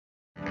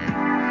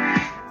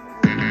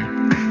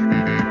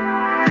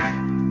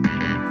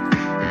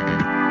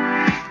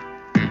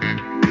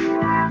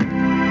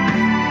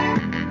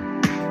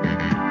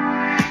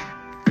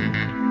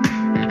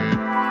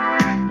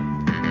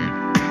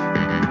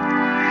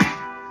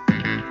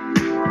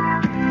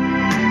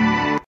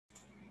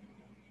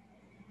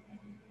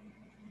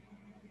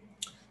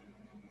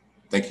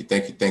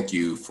Thank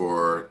you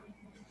for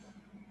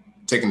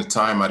taking the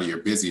time out of your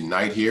busy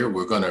night here.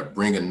 We're going to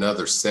bring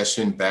another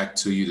session back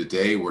to you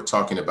today. We're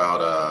talking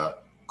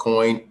about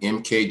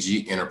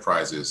CoinMKG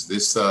Enterprises.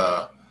 This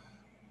show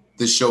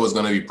is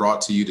going to be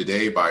brought to you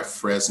today by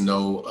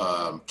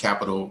Fresno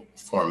Capital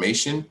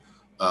Formation.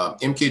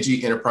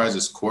 MKG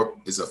Enterprises Corp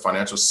is a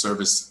financial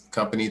service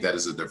company that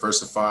is a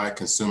diversified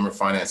consumer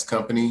finance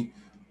company.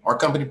 Our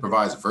company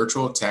provides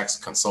virtual tax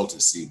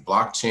consultancy,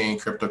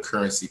 blockchain,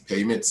 cryptocurrency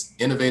payments,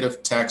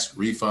 innovative tax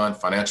refund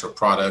financial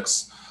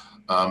products.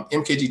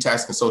 MKG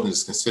Tax Consulting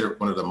is considered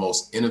one of the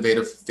most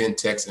innovative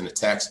fintechs in the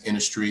tax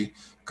industry,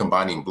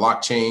 combining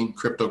blockchain,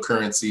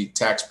 cryptocurrency,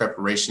 tax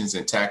preparations,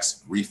 and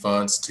tax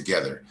refunds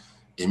together.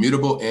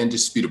 Immutable and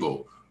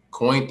disputable.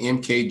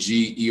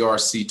 CoinMKG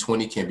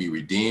ERC-20 can be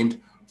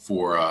redeemed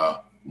for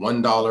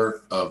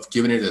 $1 of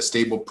giving it a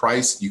stable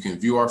price. You can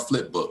view our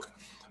flip book.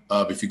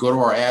 If you go to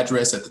our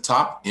address at the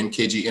top,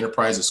 MKG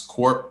Enterprises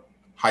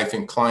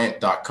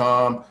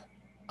Corp-client.com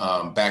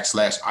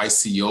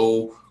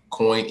 /ICO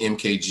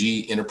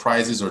CoinMKG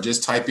Enterprises, or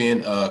just type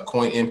in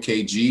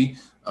CoinMKG.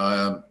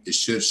 It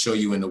should show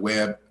you in the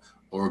web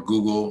or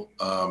Google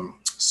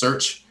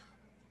search.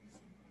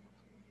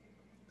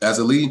 As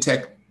a leading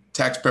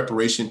tax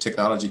preparation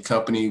technology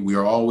company, we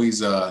are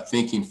always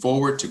thinking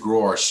forward to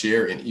grow our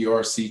share in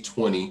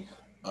ERC-20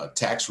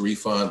 tax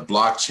refund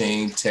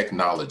blockchain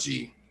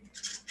technology.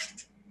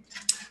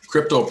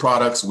 Crypto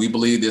products, we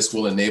believe this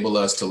will enable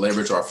us to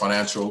leverage our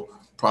financial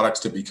products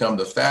to become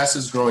the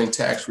fastest growing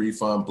tax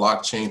refund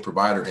blockchain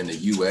provider in the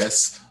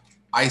US.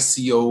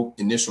 ICO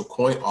initial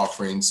coin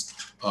offerings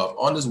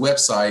on this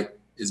website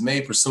is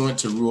made pursuant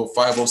to Rule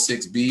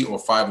 506B or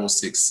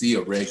 506C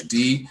of Reg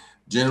D,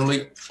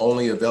 generally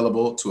only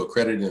available to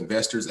accredited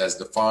investors as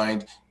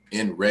defined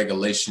in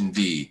Regulation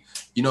D.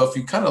 You know, if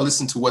you kind of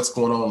listen to what's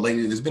going on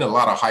lately, there's been a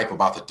lot of hype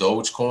about the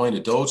Dogecoin.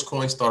 The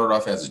Dogecoin started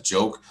off as a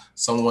joke.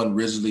 Someone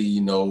originally,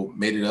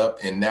 made it up,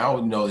 and now,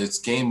 it's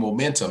gained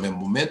momentum, and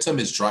momentum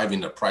is driving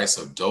the price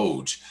of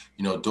Doge.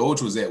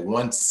 Doge was at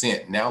 1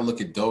 cent. Now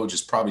look at Doge,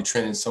 is probably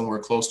trending somewhere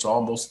close to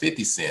almost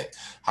 50 cents.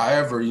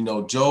 However,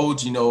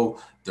 Doge,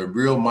 the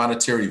real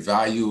monetary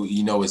value,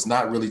 is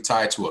not really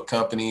tied to a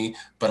company.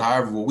 But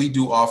however, what we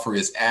do offer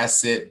is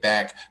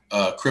asset-backed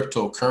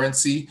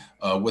cryptocurrency.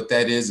 What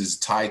that is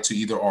tied to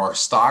either our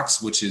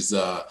stocks, which is,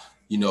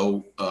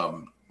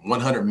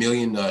 100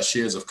 million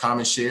shares of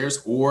common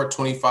shares, or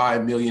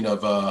 25 million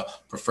of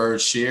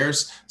preferred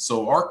shares.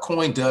 So our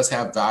coin does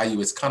have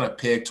value. It's kind of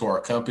pegged to our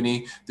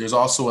company. There's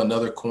also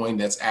another coin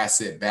that's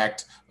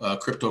asset-backed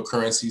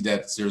cryptocurrency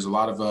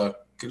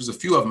there's a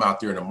few of them out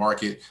there in the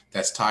market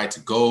that's tied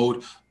to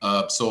gold.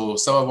 So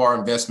some of our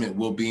investment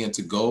will be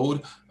into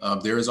gold.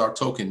 There is our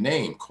token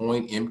name,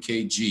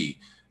 CoinMKG.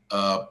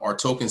 Our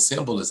token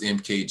symbol is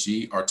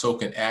MKG. Our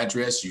token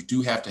address, you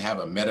do have to have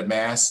a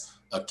MetaMask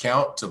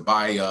account to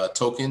buy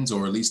tokens,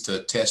 or at least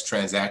to test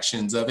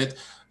transactions of it.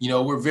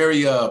 We're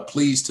very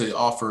pleased to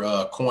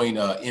offer Coin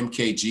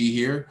MKG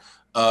here.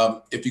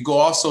 If you go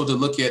also to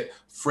look at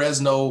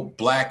Fresno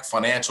Black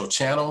Financial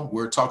Channel,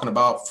 we're talking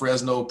about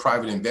Fresno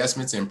private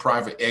investments and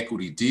private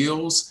equity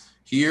deals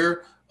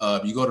here.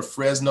 You go to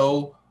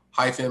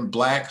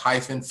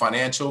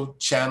Fresno-Black-Financial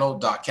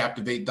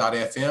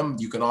Channel.captivate.fm.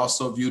 You can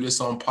also view this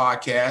on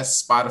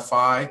podcasts,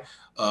 Spotify.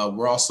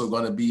 We're also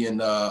going to be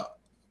in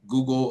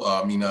Google,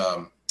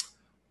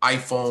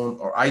 iPhone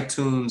or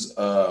iTunes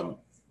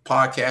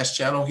podcast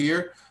channel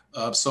here.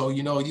 So,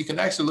 you can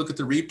actually look at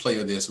the replay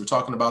of this. We're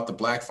talking about the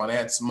Black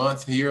Finance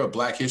Month here, or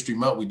Black History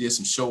Month. We did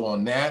some show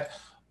on that.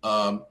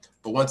 But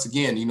once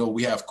again,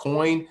 we have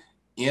Coin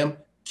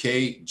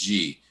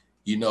MKG.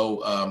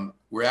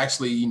 We're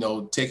actually,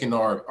 taking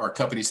our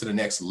companies to the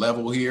next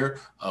level here.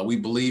 We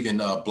believe in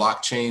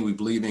blockchain. We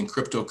believe in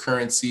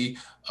cryptocurrency.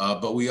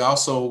 But we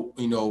also,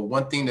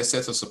 one thing that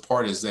sets us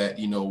apart is that,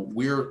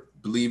 we're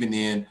believing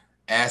in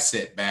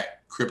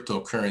asset-backed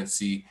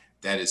cryptocurrency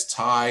that is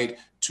tied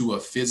to a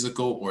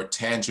physical or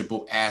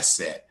tangible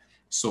asset.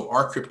 So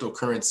our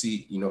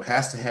cryptocurrency,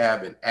 has to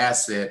have an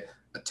asset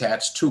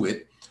attached to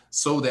it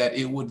so that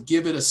it would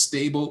give it a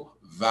stable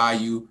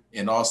value,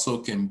 and also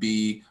can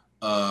be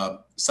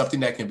something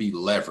that can be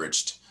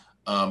leveraged.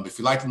 If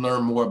you'd like to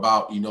learn more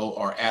about,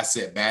 our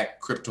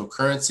asset-backed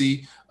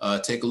cryptocurrency,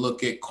 take a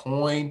look at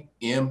CoinMKG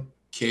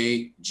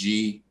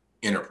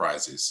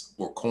Enterprises,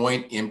 or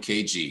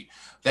CoinMKG.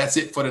 That's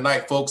it for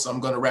tonight, folks. I'm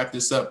going to wrap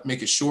this up,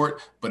 make it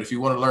short. But if you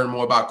want to learn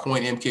more about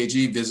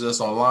CoinMKG, visit us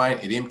online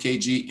at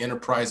MKG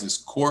Enterprises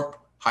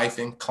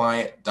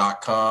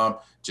Corp-client.com.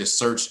 Just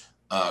search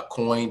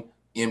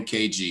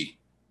CoinMKG.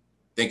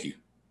 Thank you.